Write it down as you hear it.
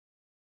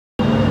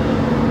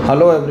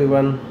Hello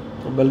everyone,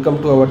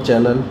 welcome to our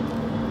channel.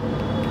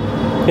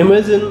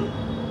 Imagine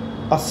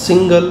a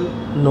single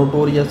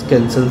notorious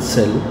cancer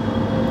cell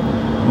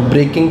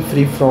breaking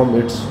free from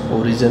its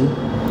origin,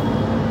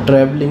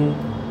 traveling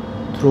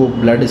through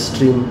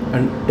bloodstream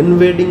and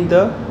invading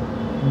the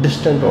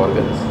distant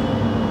organs.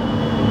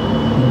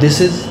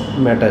 This is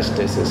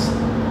metastasis,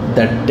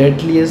 the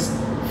deadliest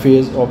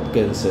phase of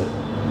cancer.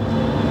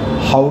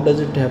 How does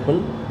it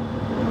happen?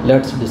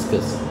 Let's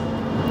discuss.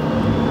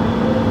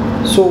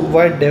 So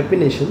by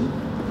definition,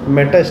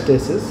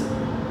 metastasis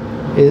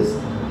is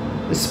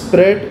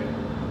spread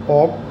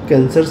of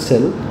cancer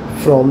cell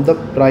from the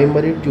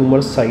primary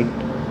tumor site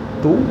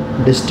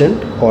to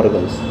distant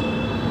organs.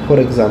 For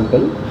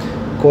example,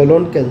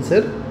 colon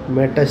cancer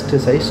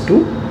metastasized to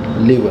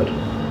liver.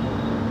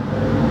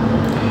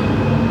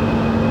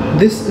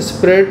 This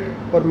spread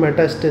or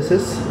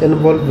metastasis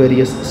involve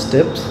various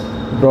steps.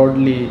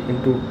 Broadly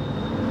into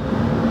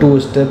two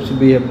steps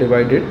we have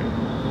divided.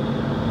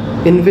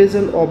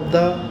 Invasion of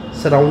the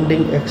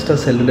surrounding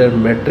extracellular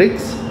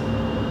matrix,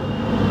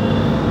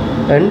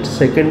 and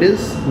second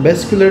is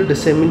vascular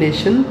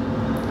dissemination,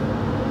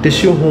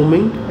 tissue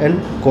homing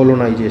and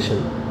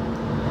colonization.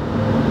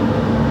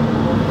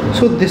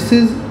 So this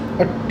is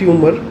a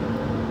tumor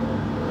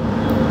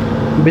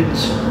which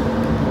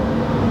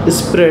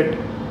is spread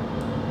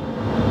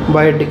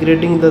by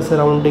degrading the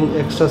surrounding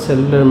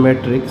extracellular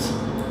matrix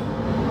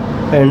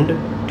and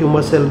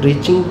tumor cell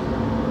reaching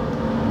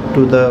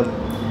to the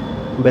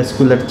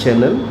vascular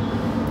channel,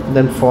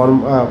 then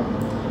form a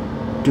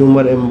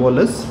tumor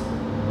embolus.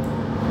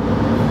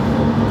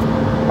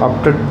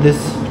 After this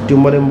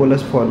tumor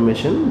embolus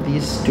formation,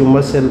 these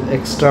tumor cell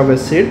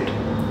extravasate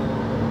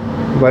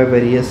by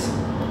various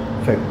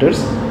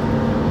factors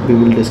we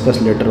will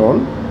discuss later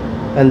on,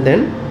 and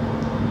then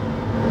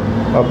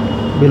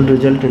will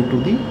result into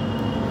the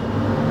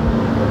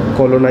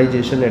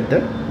colonization at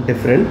the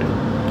different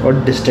or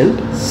distant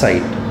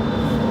site.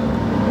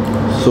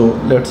 So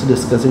let's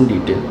discuss in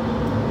detail.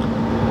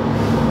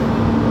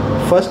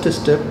 First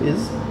step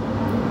is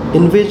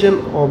invasion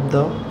of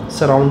the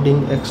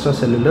surrounding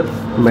extracellular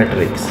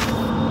matrix.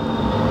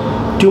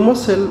 Tumor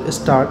cell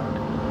start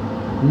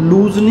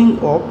loosening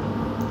of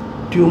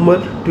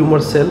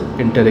tumor cell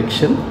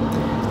interaction.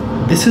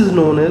 This is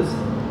known as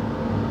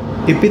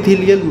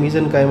epithelial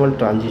mesenchymal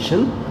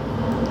transition,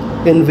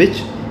 in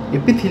which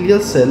epithelial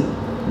cell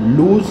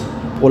lose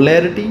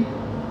polarity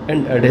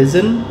and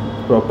adhesion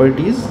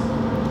properties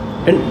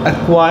and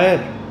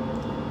acquire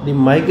the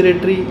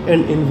migratory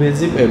and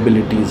invasive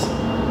abilities.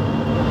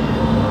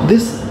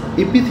 This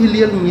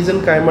epithelial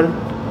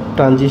mesenchymal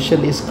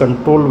transition is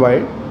controlled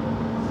by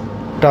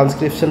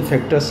transcription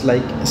factors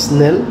like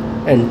Snell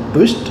and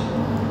Twist.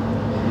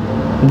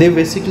 They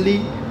basically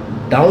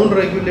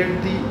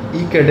downregulate the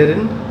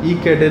E-cadherin.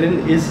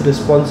 E-cadherin is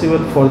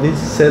responsible for the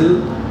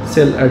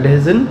cell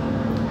adhesion.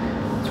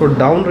 So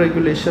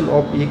downregulation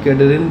of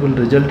E-cadherin will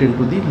result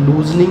into the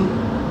loosening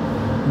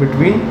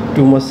between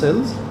tumor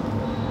cells,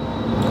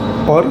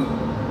 or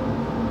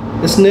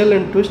Snell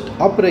and Twist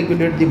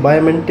upregulate the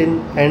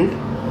biomentin and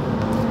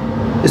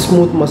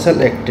smooth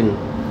muscle actin.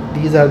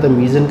 These are the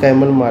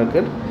mesenchymal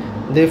marker.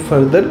 They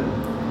further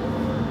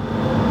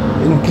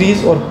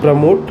increase or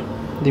promote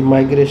the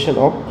migration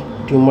of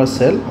tumor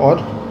cell or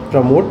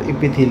promote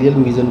epithelial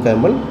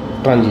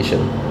mesenchymal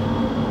transition.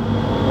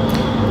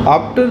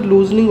 After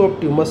loosening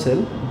of tumor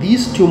cell,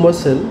 these tumor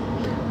cell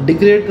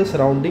degrade the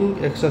surrounding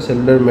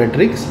extracellular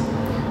matrix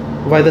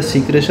by the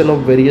secretion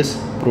of various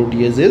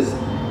proteases.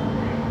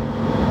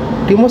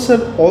 Tumor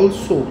cell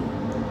also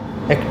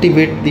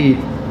activate the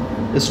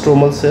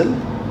stromal cell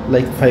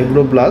like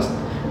fibroblast.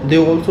 They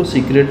also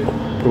secrete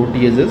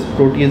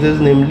proteases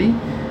namely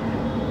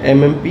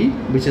MMP,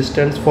 which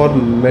stands for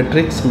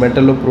matrix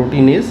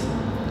metalloproteinase,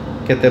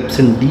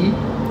 cathepsin D,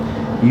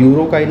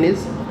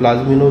 urokinase,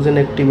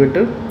 plasminogen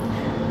activator.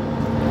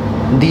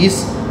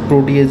 These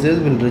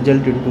proteases will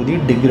result into the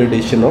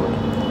degradation of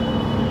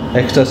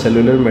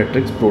extracellular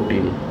matrix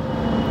protein.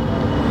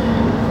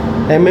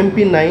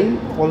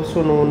 MMP9,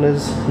 also known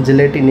as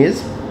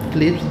gelatinase,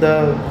 cleaves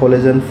the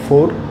collagen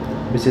 4,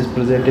 which is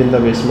present in the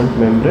basement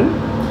membrane,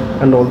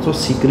 and also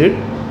secrete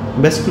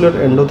vascular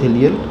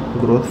endothelial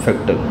growth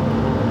factor.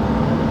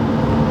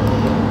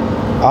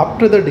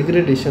 After the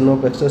degradation of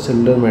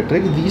extracellular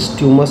matrix, these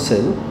tumor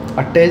cells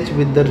attach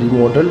with the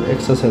remodeled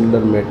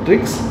extracellular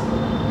matrix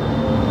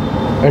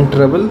and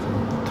travel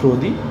through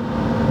the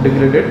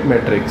degraded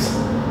matrix.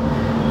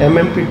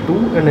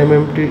 MMP2 and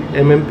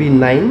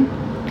MMP9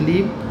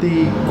 cleave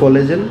the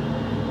collagen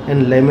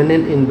and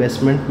laminin in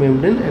basement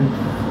membrane,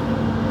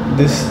 and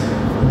this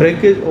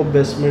breakage of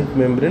basement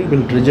membrane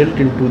will result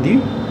into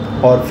the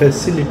or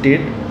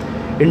facilitate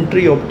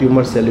entry of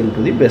tumor cell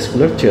into the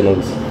vascular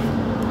channels.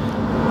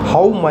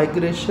 How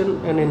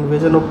migration and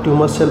invasion of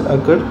tumor cell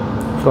occur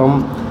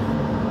from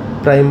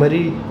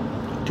primary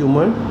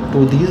tumor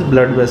to these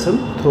blood vessels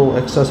through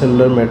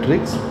extracellular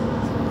matrix?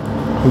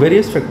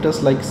 Various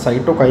factors like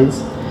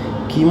cytokines,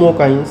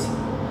 chemokines,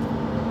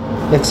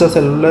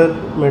 extracellular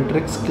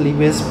matrix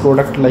cleavage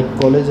product like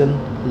collagen,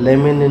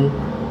 laminin,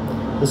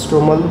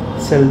 stromal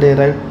cell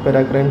derived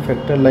paracrine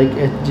factor like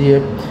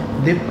HGF,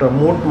 they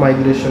promote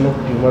migration of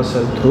tumor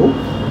cell through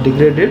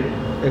degraded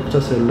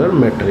extracellular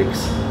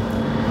matrix.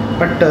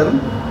 A term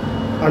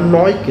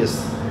anoikis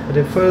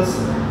refers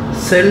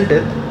cell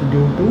death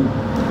due to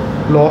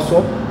loss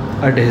of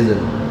adhesion.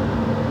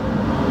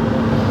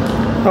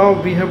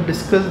 Now we have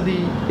discussed the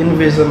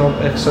invasion of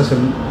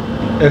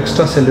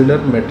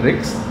extracellular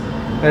matrix,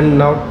 and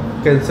now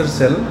cancer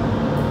cell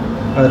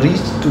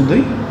reach to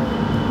the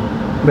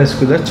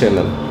vascular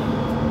channel.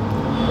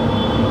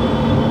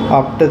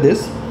 After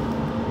this,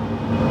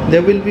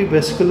 there will be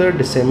vascular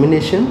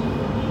dissemination,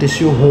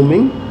 tissue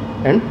homing,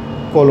 and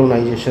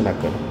colonization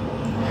occur.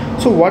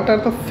 So what are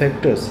the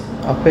factors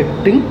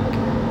affecting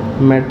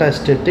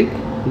metastatic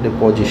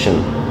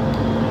deposition?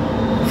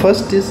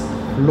 First is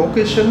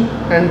location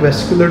and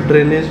vascular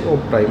drainage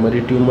of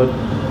primary tumor.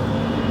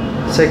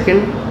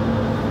 Second,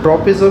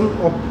 tropism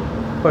of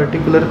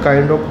particular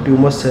kind of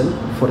tumor cell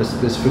for a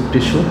specific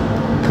tissue.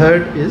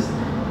 Third is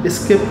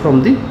escape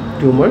from the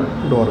tumor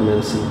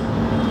dormancy.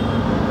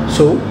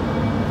 So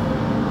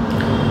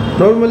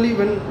normally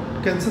when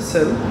cancer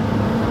cell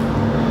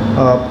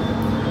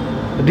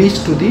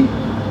reach to the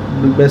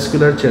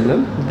vascular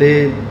channel,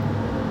 they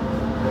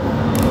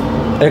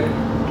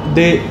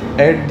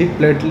add the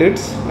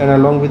platelets, and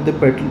along with the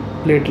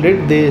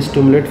platelet they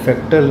stimulate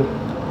factor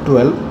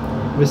 12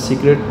 which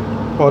secrete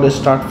or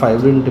start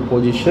fibrin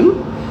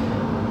deposition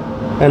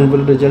and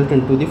will result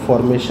into the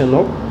formation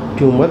of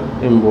tumor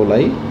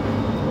emboli.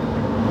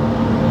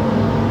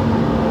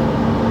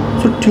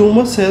 So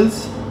tumor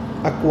cells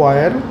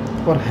acquire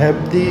or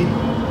have the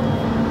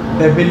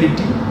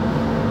ability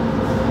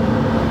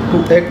to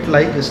act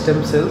like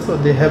stem cells, or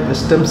they have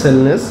stem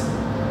cellness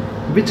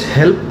which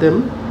help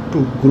them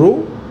to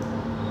grow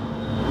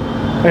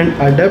and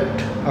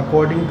adapt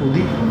according to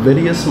the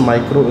various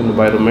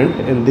microenvironment,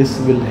 and this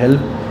will help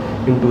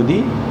into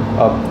the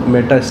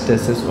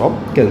metastasis of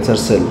cancer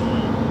cell.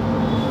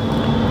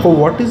 So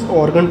what is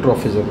organ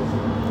tropism?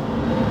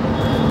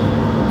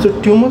 So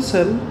tumor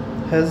cell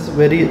has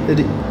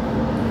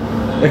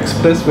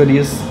express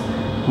various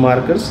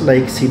markers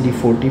like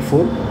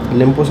CD44.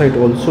 Lymphocyte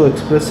also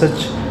express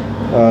such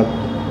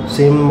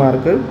same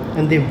marker,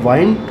 and they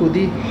bind to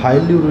the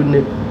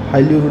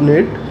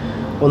hyaluronate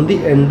on the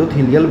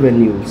endothelial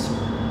venules.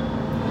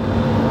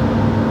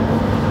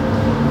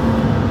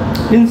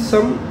 In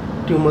some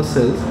tumor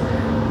cells,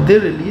 they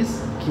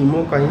release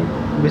chemokine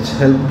which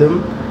help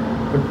them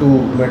to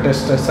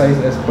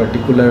metastasize as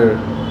particular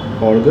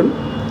organ,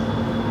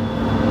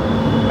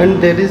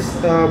 and there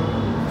is a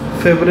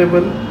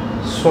favorable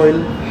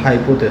soil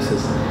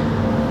hypothesis.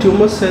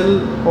 Tumor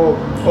cell or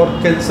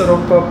cancer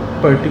of a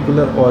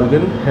particular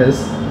organ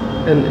has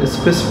a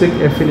specific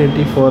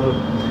affinity for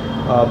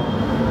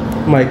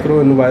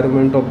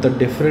microenvironment of the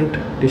different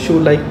tissue,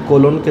 like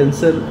colon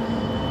cancer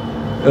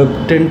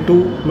tend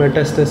to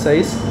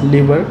metastasize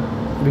liver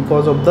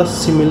because of the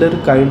similar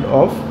kind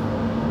of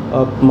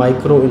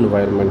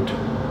microenvironment,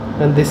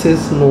 and this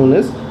is known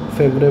as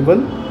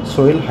favorable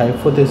soil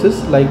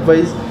hypothesis.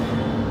 Likewise,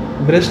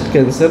 breast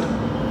cancer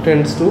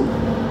tends to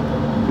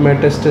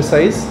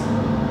metastasize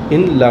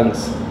in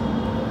lungs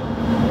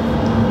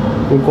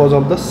because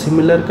of the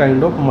similar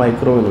kind of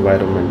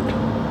microenvironment.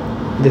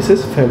 This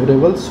is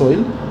favorable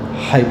soil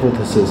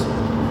hypothesis.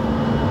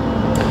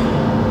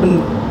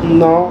 And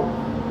now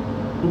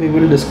we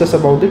will discuss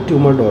about the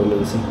tumor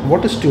dormancy.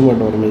 What is tumor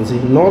dormancy?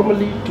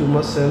 Normally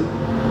tumor cell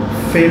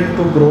fail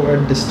to grow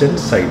at distant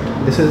site.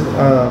 This is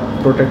a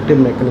protective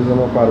mechanism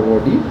of our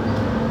body,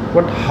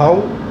 but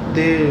how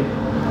they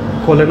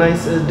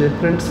colonize a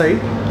different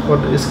site or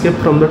escape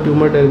from the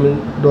tumor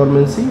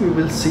dormancy, we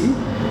will see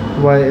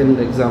why in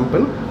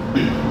example.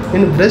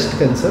 In breast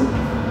cancer,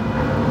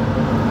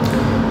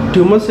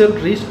 tumor cell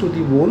reach to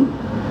the bone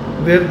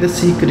where they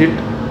secrete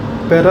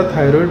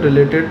parathyroid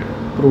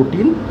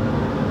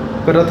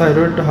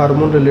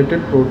hormone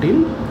related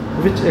protein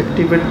which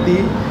activate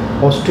the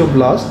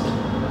osteoblast.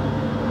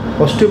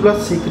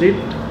 Osteoblast secrete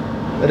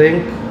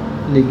rank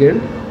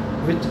ligand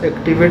which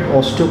activate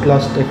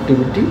osteoclast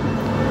activity.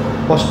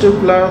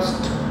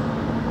 Osteoblast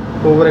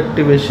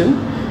overactivation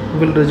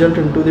will result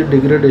into the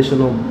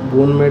degradation of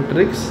bone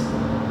matrix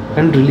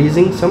and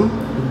releasing some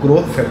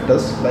growth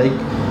factors like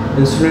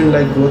insulin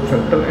like growth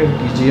factor and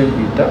TGF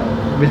beta,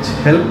 which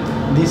help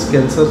these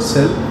cancer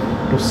cells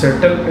to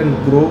settle and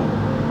grow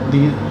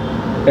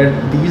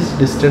at these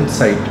distant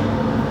sites.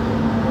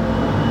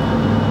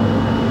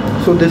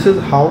 So this is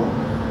how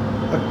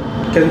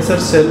a cancer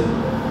cell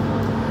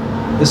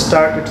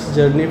start its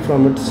journey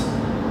from its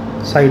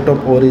site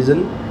of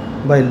origin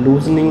by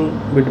loosening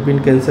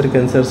between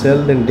cancer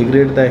cell, then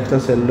degrade the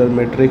extracellular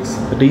matrix,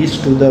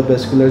 reach to the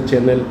vascular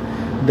channel,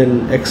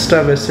 then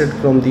extravasate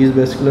from these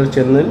vascular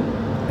channel,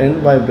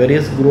 and by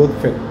various growth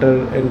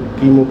factor and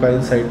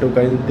chemokine,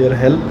 cytokine, their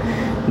help,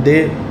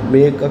 they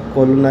make a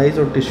colonize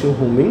or tissue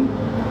homing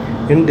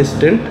in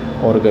distant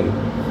organ.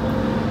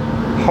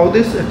 How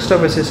this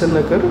extravasation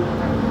occur?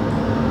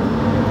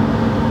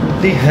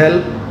 The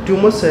help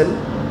tumor cell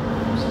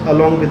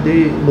along with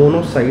the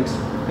monocytes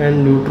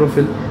and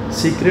neutrophil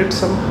secrete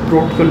some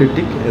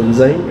proteolytic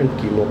enzyme and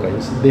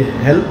chemokines. They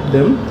help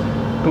them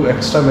to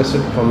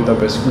extravasate from the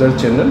vascular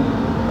channel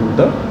to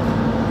the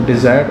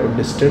desired or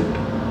distant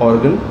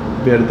organ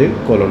where they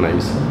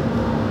colonize.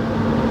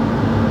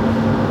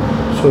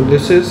 So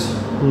this is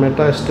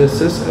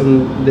metastasis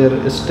and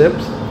their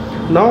steps.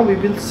 Now we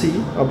will see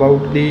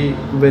about the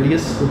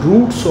various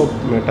routes of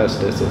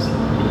metastasis.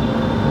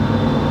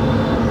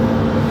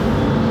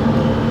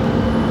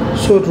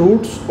 So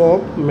routes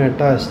of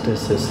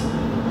metastasis.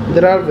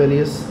 There are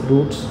various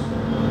routes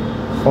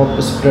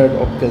of spread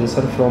of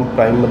cancer from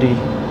primary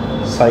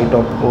site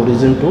of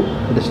origin to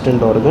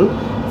distant organ.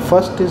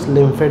 First is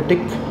lymphatic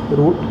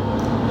route.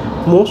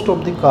 Most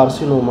of the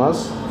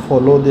carcinomas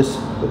follow this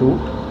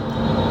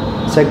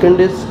route.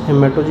 Second is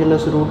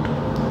hematogenous route.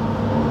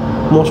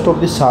 Most of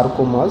the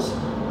sarcomas,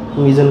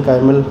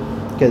 mesenchymal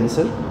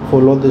cancer,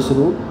 follow this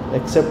route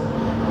except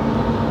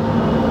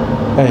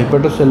a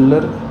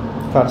hepatocellular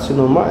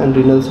carcinoma and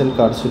renal cell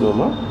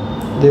carcinoma.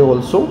 They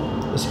also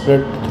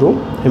spread through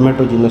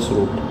hematogenous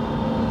route.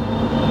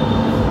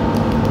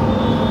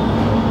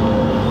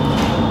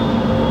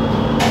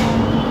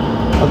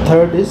 A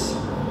third is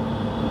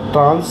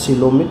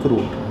transcoelomic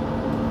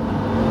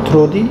route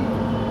through the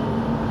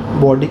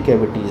body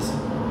cavities,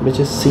 which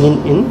is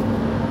seen in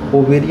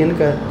ovarian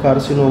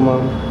carcinoma,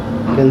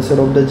 cancer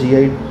of the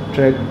GI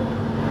tract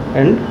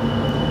and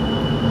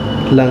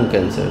lung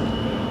cancer.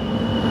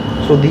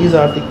 So these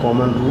are the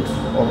common routes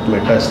of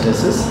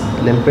metastasis: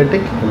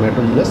 lymphatic,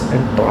 hematogenous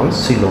and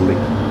transcoelomic.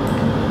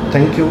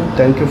 Thank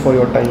you for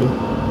your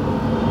time.